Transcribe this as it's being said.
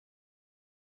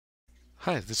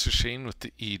Hi, this is Shane with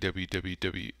the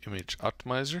EWWW Image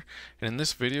Optimizer, and in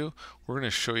this video we're going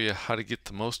to show you how to get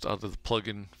the most out of the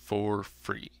plugin for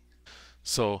free.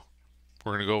 So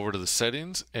we're going to go over to the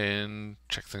settings and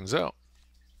check things out.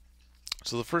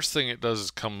 So the first thing it does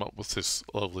is come up with this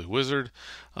lovely wizard.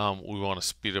 We want to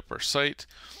speed up our site.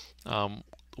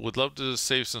 Would love to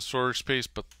save some storage space,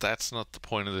 but that's not the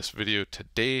point of this video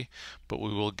today, but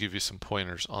we will give you some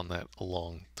pointers on that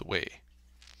along the way.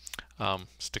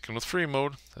 Sticking with free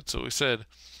mode, that's what we said.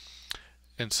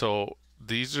 And so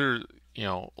these are,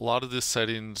 a lot of the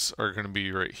settings are going to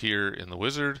be right here in the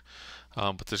wizard,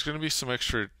 but there's going to be some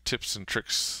extra tips and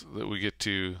tricks that we get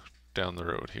to down the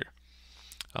road here.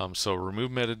 So remove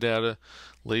metadata,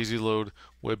 lazy load,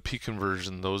 WebP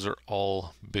conversion, those are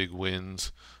all big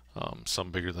wins, some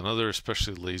bigger than others,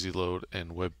 especially lazy load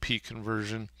and WebP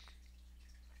conversion.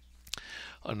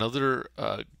 Another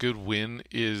good win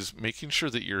is making sure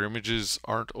that your images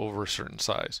aren't over a certain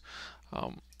size.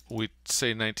 We say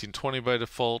 1920 by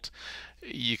default.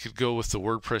 You could go with the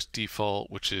WordPress default,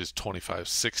 which is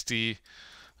 2560,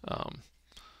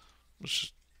 which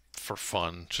is for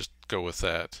fun. Just go with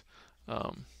that.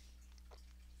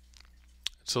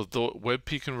 So the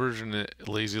WebP conversion,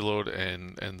 lazy load,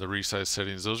 and the resize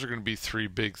settings, those are going to be three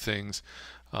big things.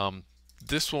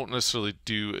 This won't necessarily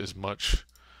do as much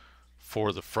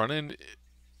for the front end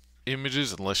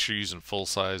images unless you're using full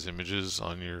size images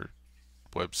on your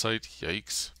website.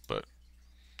 Yikes, but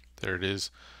there it is.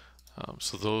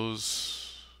 So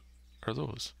those are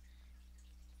those.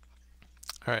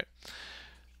 All right.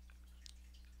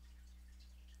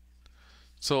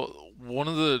 So one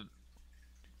of the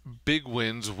big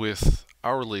wins with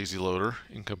our lazy loader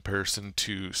in comparison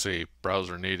to, say,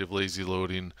 browser native lazy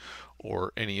loading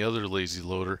or any other lazy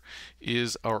loader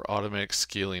is our automatic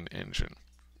scaling engine.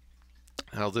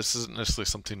 Now, this isn't necessarily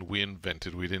something we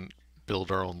invented. We didn't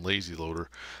build our own lazy loader,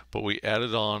 but we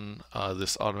added on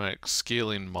this automatic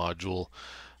scaling module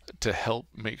to help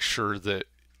make sure that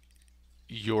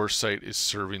your site is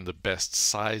serving the best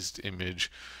sized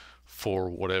image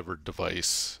for whatever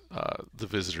device the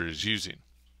visitor is using.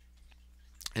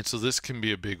 And so this can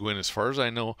be a big win. As far as I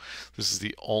know, this is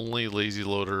the only lazy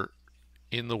loader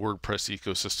in the WordPress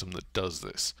ecosystem that does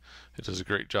this. It does a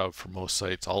great job for most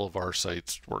sites. All of our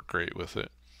sites work great with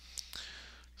it.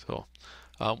 So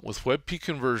with WebP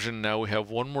conversion, now we have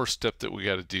one more step that we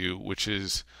got to do, which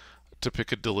is to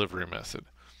pick a delivery method.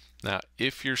 Now,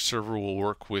 if your server will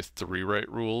work with the rewrite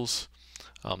rules,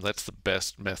 that's the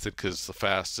best method because it's the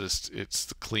fastest, it's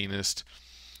the cleanest.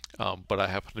 But I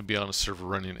happen to be on a server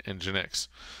running Nginx,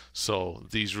 so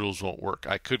these rules won't work.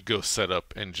 I could go set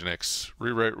up Nginx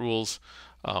rewrite rules,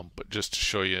 but just to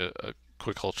show you a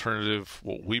quick alternative,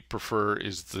 what we prefer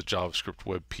is the JavaScript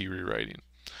WebP rewriting.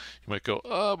 You might go,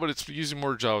 but it's using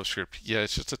more JavaScript. Yeah,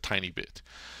 it's just a tiny bit,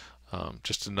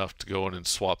 just enough to go in and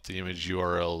swap the image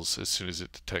URLs as soon as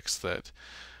it detects that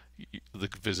the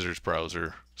visitor's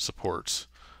browser supports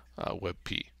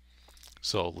WebP.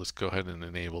 So let's go ahead and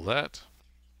enable that.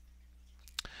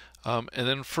 And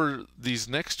then for these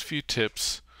next few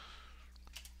tips,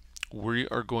 we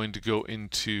are going to go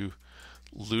into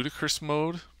ludicrous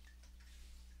mode.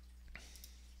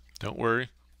 Don't worry,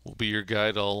 we'll be your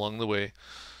guide all along the way.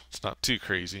 It's not too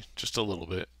crazy, just a little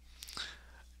bit.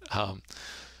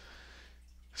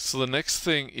 So the next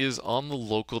thing is on the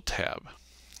local tab.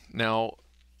 Now,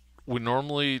 we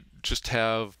normally just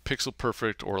have pixel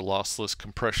perfect or lossless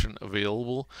compression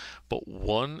available, but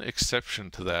one exception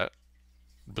to that,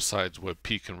 besides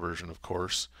WebP conversion, of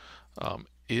course,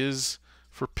 is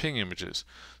for ping images.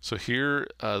 So here,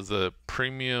 the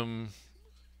premium,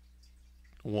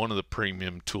 one of the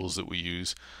premium tools that we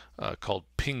use, called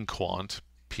PingQuant,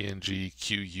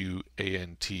 PNGQUANT.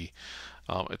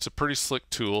 It's a pretty slick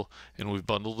tool, and we've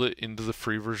bundled it into the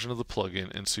free version of the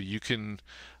plugin, and so you can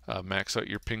max out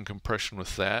your ping compression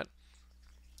with that.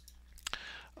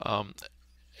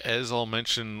 As I'll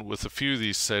mention with a few of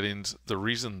these settings, the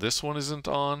reason this one isn't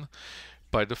on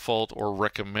by default or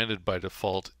recommended by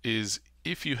default is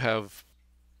if you have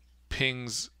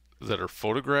pings that are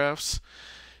photographs,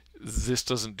 this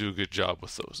doesn't do a good job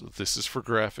with those. This is for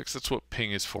graphics. That's what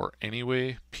ping is for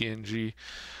anyway, PNG.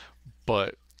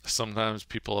 But sometimes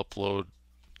people upload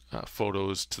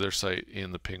photos to their site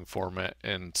in the ping format,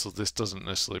 and so this doesn't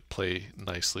necessarily play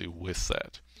nicely with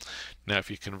that. Now, if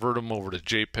you convert them over to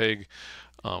JPEG,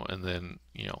 and then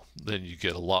then you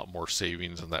get a lot more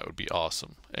savings, and that would be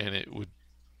awesome, and it would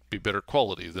be better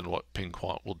quality than what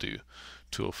PingQuant will do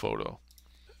to a photo.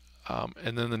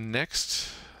 And then the next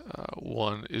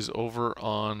one is over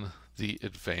on the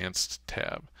advanced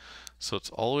tab. So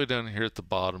it's all the way down here at the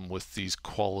bottom with these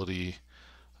quality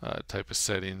type of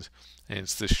settings, and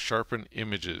it's this sharpen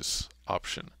images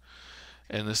option.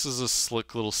 And this is a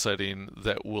slick little setting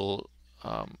that will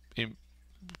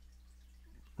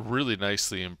really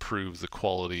nicely improve the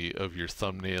quality of your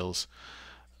thumbnails.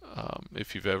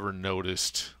 If you've ever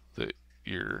noticed that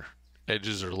your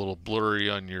edges are a little blurry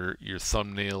on your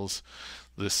thumbnails,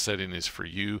 this setting is for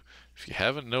you. If you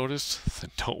haven't noticed,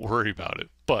 then don't worry about it,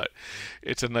 but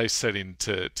it's a nice setting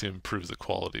to improve the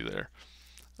quality there.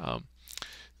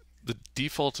 The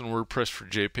default in WordPress for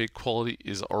JPEG quality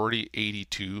is already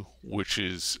 82, which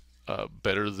is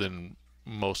better than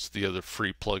most of the other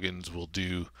free plugins will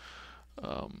do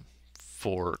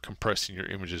for compressing your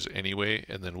images anyway,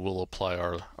 and then we'll apply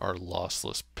our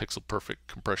lossless pixel perfect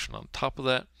compression on top of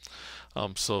that.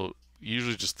 So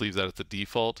usually just leave that at the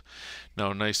default.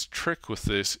 Now a nice trick with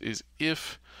this is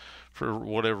if for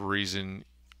whatever reason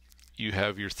you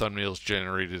have your thumbnails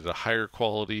generated at a higher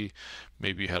quality,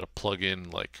 maybe you had a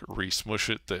plugin like Resmush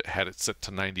It that had it set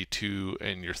to 92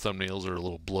 and your thumbnails are a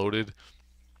little bloated,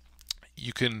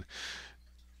 you can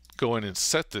go in and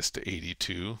set this to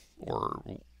 82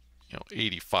 or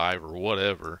 85 or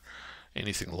whatever,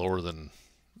 anything lower than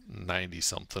 90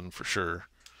 something for sure,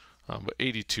 but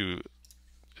 82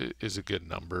 is a good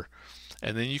number.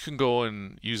 And then you can go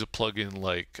and use a plugin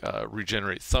like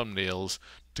Regenerate Thumbnails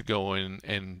to go in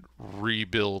and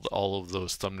rebuild all of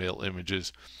those thumbnail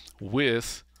images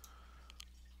with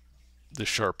the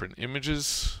sharpen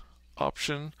images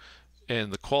option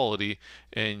and the quality,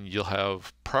 and you'll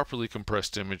have properly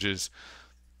compressed images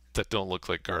that don't look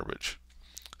like garbage.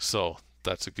 So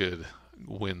that's a good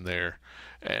win there.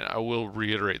 And I will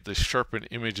reiterate, the sharpen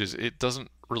images, it doesn't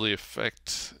really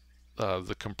affect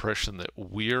the compression that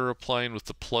we are applying with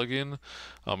the plugin.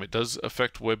 It does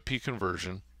affect WebP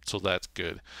conversion, so that's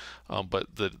good.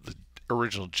 But the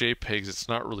original JPEGs, it's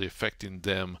not really affecting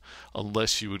them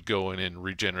unless you would go in and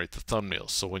regenerate the thumbnails.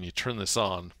 So when you turn this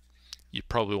on, you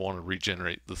probably want to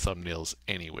regenerate the thumbnails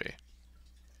anyway.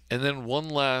 And then one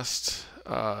last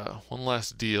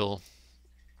deal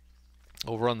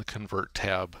over on the Convert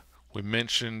tab. We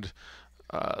mentioned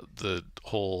the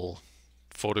whole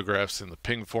photographs in the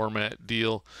PNG format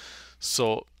deal.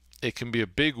 So it can be a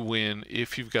big win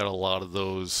if you've got a lot of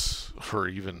those, or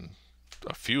even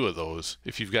a few of those.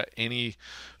 If you've got any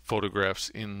photographs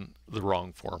in the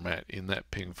wrong format, in that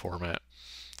PNG format,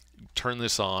 turn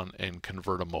this on and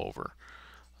convert them over.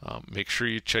 Make sure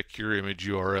you check your image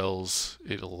URLs.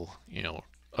 It'll,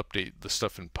 update the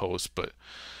stuff in post, but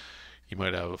you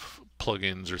might have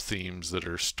plugins or themes that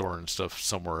are storing stuff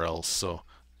somewhere else. So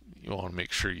you want to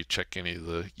make sure you check any of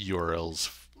the URLs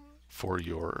for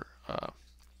your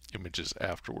images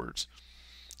afterwards.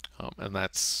 And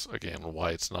that's, again,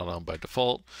 why it's not on by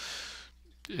default.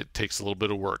 It takes a little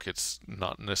bit of work. It's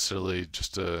not necessarily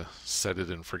just a set it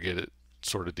and forget it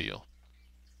sort of deal.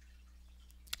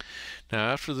 Now,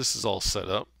 after this is all set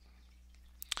up,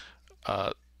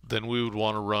 then we would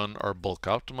want to run our bulk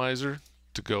optimizer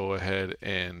to go ahead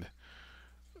and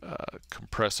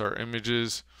compress our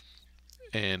images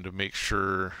and make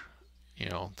sure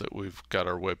that we've got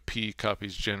our WebP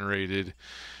copies generated,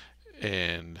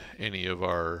 and any of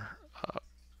our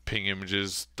PNG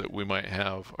images that we might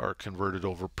have are converted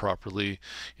over properly.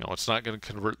 It's not going to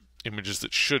convert images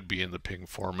that should be in the PNG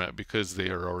format because they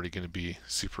are already going to be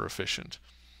super efficient.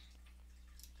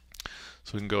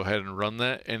 So we can go ahead and run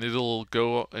that, and it'll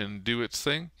go and do its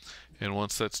thing. And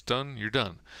once that's done, you're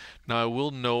done. Now I will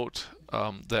note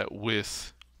that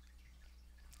with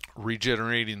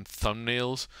regenerating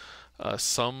thumbnails,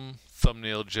 some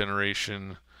thumbnail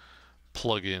generation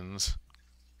plugins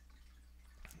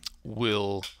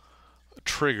will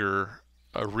trigger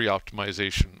a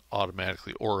re-optimization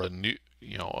automatically, or a new,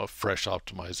 a fresh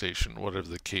optimization, whatever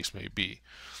the case may be.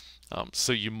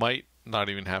 So you might not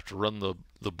even have to run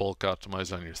the bulk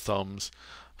optimize on your thumbs.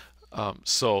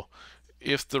 So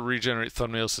if the regenerate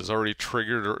thumbnails has already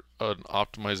triggered an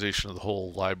optimization of the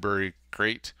whole library,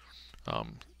 great.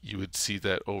 You would see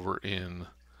that over in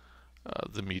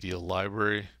the media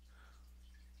library.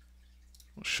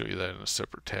 We'll show you that in a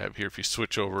separate tab here. If you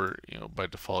switch over, by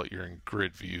default you're in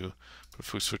grid view, but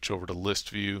if we switch over to list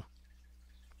view,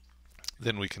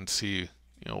 then we can see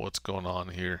what's going on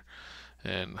here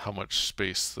and how much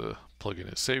space the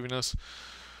plugin is saving us,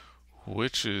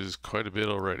 which is quite a bit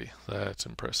already. That's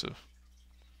impressive.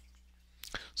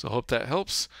 So I hope that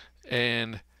helps,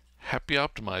 and happy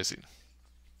optimizing.